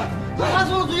我的事，他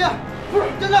出了主意。不是，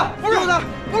站着，不是他，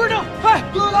不是这，哎，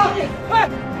就是他，哎，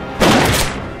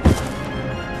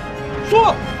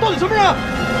说，到底什么人？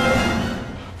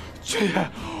军爷，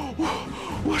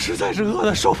我实在是饿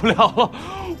得受不了了，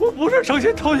我不是诚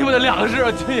心偷你们的粮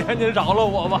食，军爷您饶了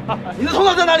我吧。你的同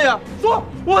党在哪里？说，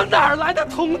我哪儿来的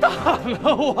同党啊？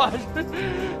我是，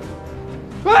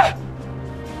哎。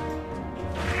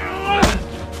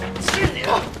是你的，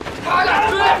他俩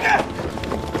追！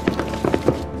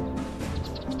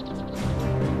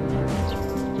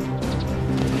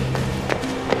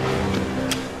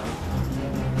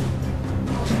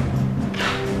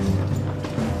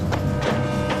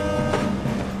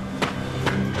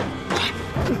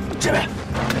这边。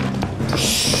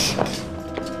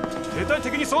徹底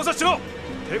的に捜査しろ。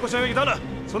抵抗者がいたら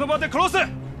その場で殺せ。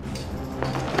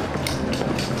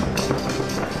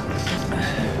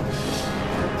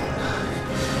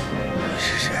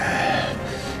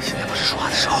现在不是说话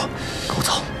的时候，跟我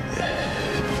走。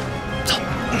走。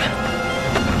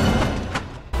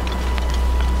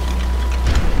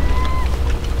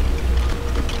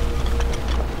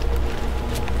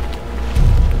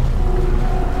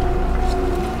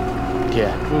爹，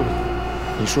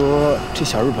你说这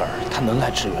小日本他能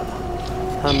来支援吗？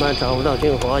他们找不到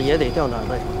军火也得掉胆子，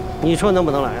你说能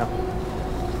不能来啊？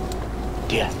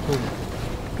爹，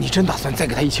你真打算再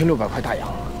给他1600块大洋？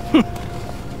哼，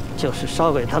就是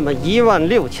烧给他们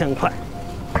16000块，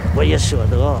我也舍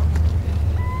得。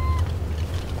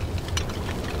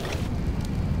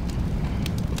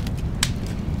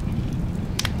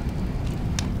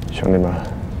兄弟们，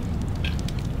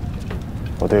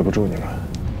我对不住你们。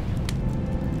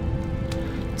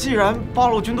既然八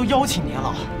路军都邀请您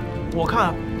了，我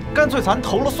看干脆咱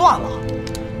投了算了。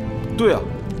对啊，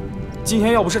今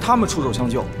天要不是他们出手相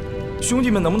救，兄弟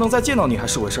们能不能再见到你还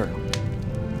是回事呢。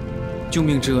救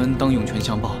命之恩当涌泉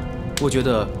相报，我觉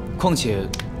得，况且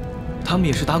他们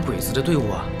也是打鬼子的队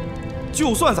伍啊。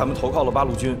就算咱们投靠了八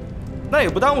路军，那也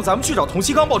不耽误咱们去找童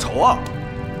锡刚报仇啊。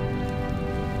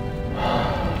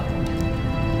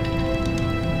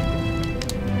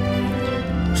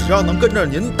只要能跟着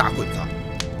您打鬼子，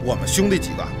我们兄弟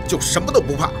几个就什么都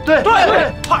不怕。对，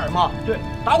怕什么？对，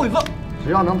打鬼子，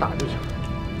只要能打就行。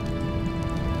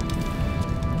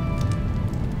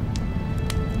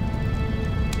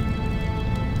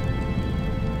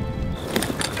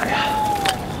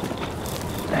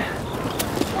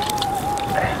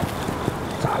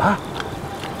咋了？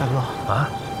大哥啊，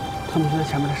他们就在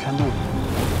前面的山洞里。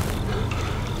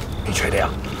你确定？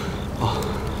哦。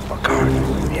我告诉你，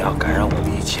你要敢让我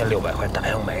们1600块大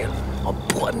洋没了，我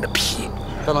剥你的皮！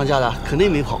大当家的肯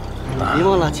定没跑。你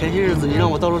忘了前些日子你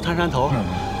让我到处探山头，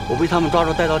我被他们抓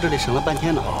住带到这里省了半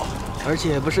天呢。而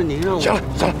且不是您让我……行了，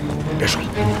别说了，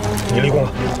你立功了，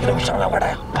你给我上2块大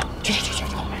洋。来，去！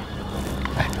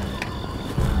哎，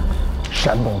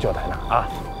山洞就在那啊，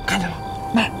看见了？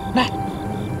那，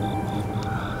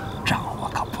找我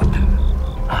可不难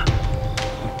啊！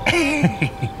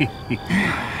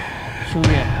兄弟，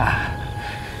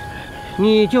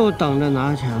你就等着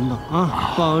拿钱吧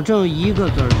啊！保证一个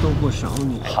子儿都不少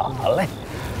你。好嘞，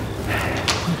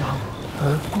会长，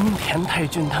宫田太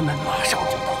君他们马上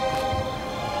就到。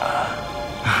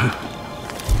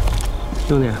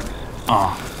兄弟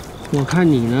啊，我看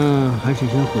你呢，还是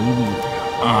先回避一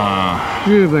下啊。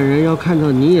日本人要看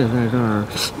到你也在这儿，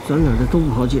咱俩这都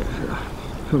不好解释啊，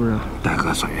是不是？大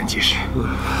哥所言极是。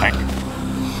哎，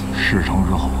事成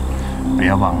之后。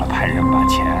别忘了派人把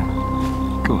钱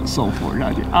给我送府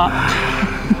上去啊！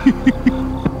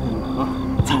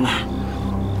走了，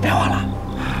别忘了。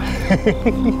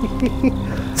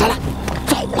走了，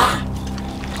走了。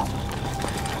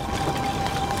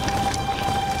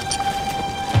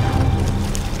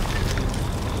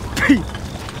呸！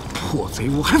破贼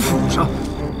窝还府上，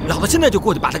老子现在就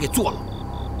过去把他给做了。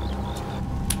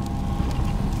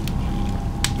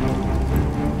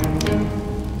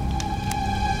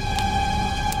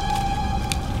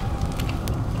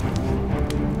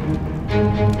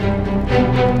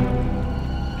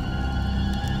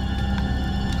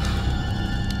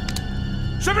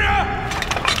什么人？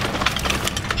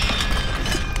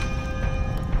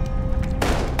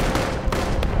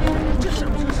这是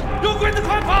有鬼子，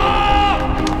快跑！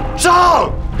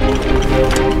上！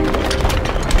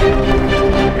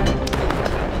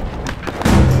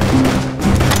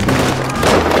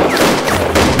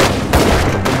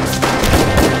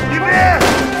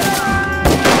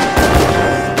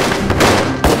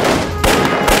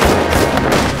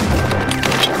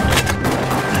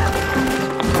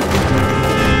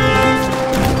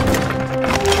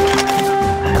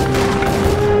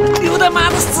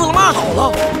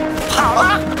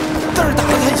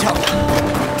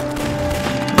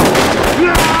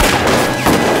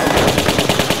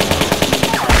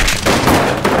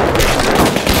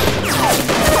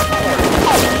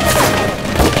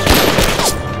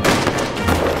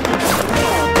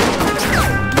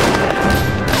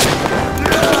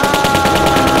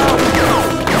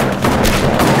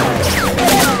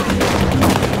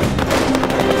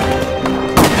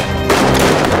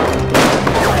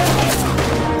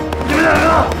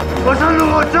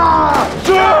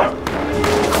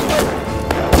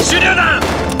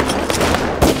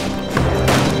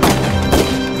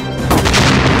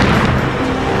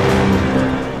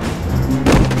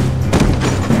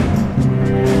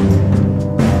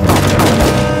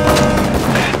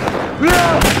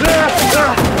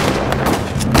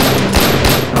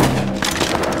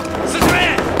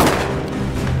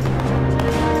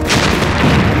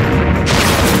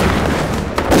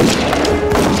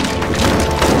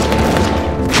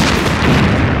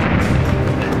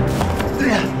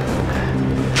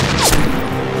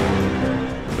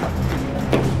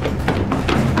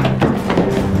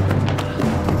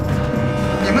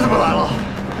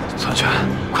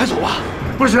快走吧！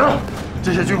不行，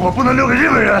这些军火不能留给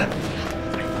日本人。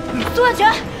苏万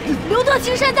全，留得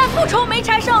青山在，不愁没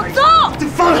柴烧。走！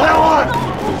放开我！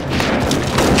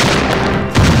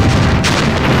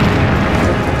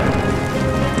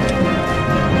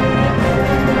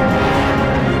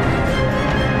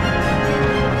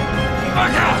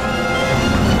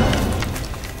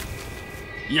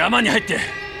山に入って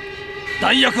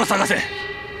弾薬を探せ。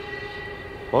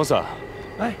王萨，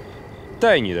哎，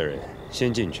带你的人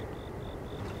先进去。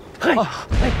嘿，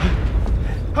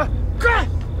快，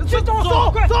去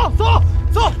走，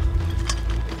走！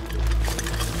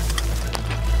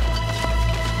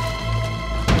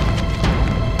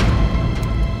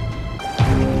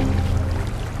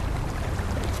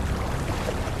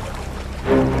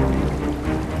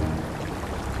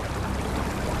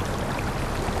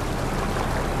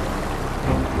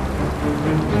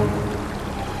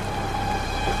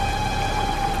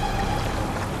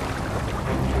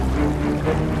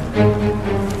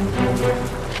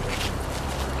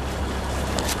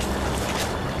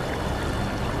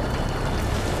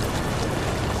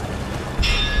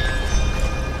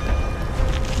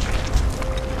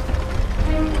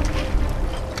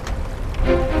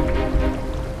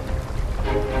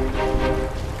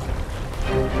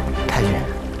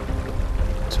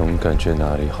总感觉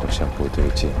哪里好像不对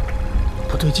劲。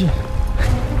不对劲？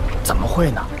怎么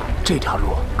会呢？这条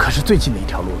路可是最近的一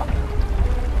条路了。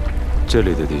这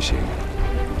里的地形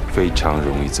非常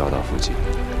容易遭到伏击，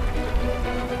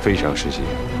非常时期，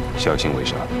小心为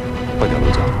上。换条路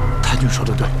走。太君说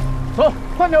的对，走，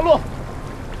换条路。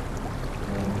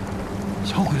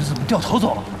小鬼子怎么掉头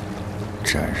走了？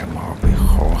沾着毛比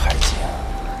猴还紧。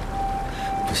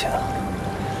不行，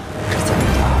这咱们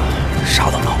俩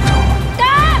啥都捞不着了。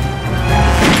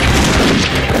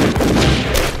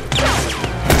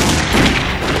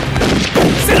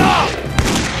せろ！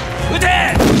撃て！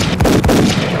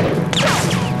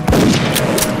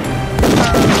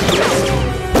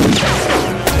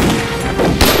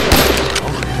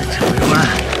扯得慢，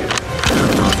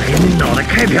老子给你脑袋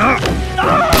开瓢！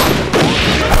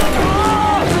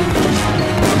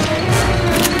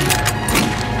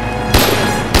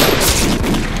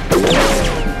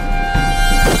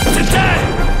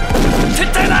现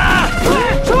在啦！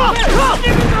撤！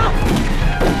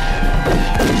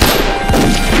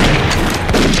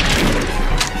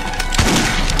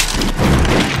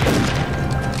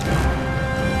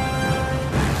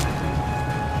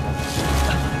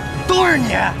都是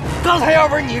你！刚才要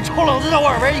不是你臭冷子在我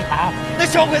耳边一喊，那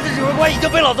小鬼子指挥官已经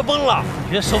被老子崩了。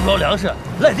别收不着粮食，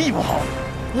赖地不好。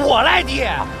我赖地。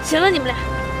行了，你们俩，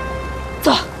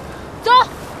走，走。